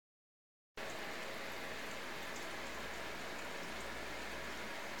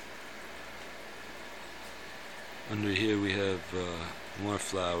Under here we have more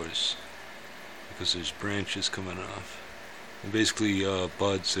flowers because there's branches coming off. And basically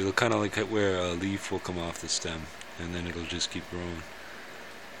buds. It'll kind of like where a leaf will come off the stem, and then it'll just keep growing.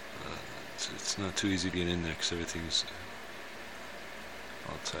 It's not too easy to get in there because everything's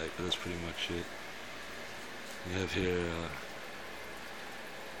all tight, but that's pretty much it. We have here a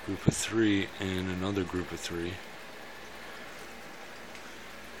group of 3 and another group of 3.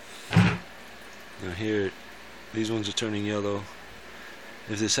 Now here, these ones are turning yellow.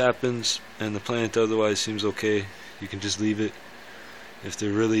 If this happens and the plant otherwise seems okay, you can just leave it. If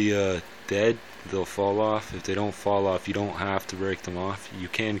they're really dead, they'll fall off. If they don't fall off, you don't have to break them off. You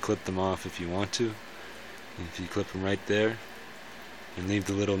can clip them off if you want to. And if you clip them right there and leave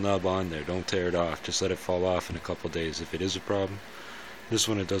the little nub on there, don't tear it off. Just let it fall off in a couple days if it is a problem. This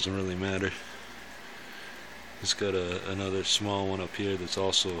one, it doesn't really matter. It's got another small one up here that's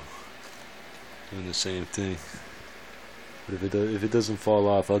also doing the same thing. But if it doesn't fall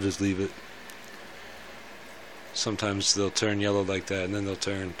off, I'll just leave it. Sometimes they'll turn yellow like that, and then they'll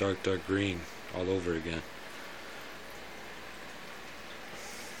turn dark green all over again.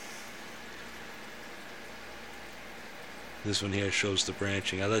 This one here shows the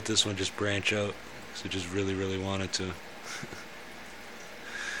branching. I let this one just branch out because it just really wanted to.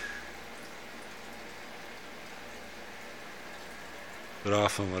 But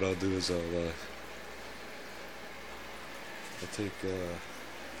often what I'll do is I'll take the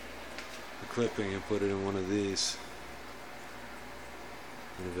clipping and put it in one of these,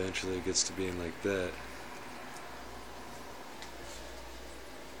 and eventually it gets to being like that.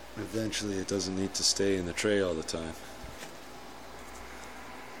 Eventually it doesn't need to stay in the tray all the time.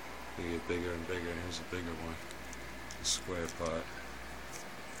 They get bigger and bigger. Here's a bigger one, a square pot.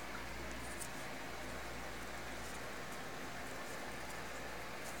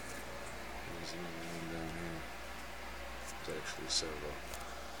 There's another one down here. There's actually several.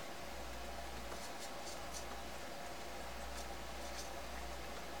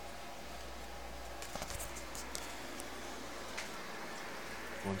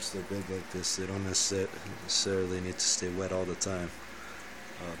 Once they're big like this, they don't necessarily need to stay wet all the time.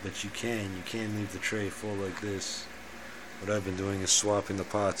 But you can leave the tray full like this. What I've been doing is swapping the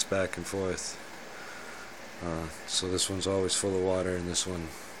pots back and forth. So this one's always full of water, and this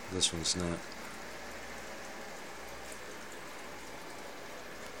one's not.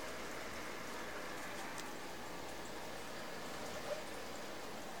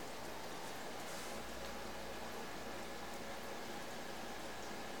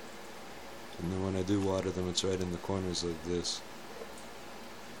 And then when I do water them, it's right in the corners like this,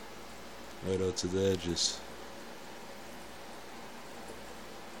 right out to the edges.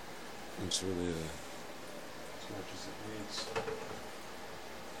 It's really as much as it needs.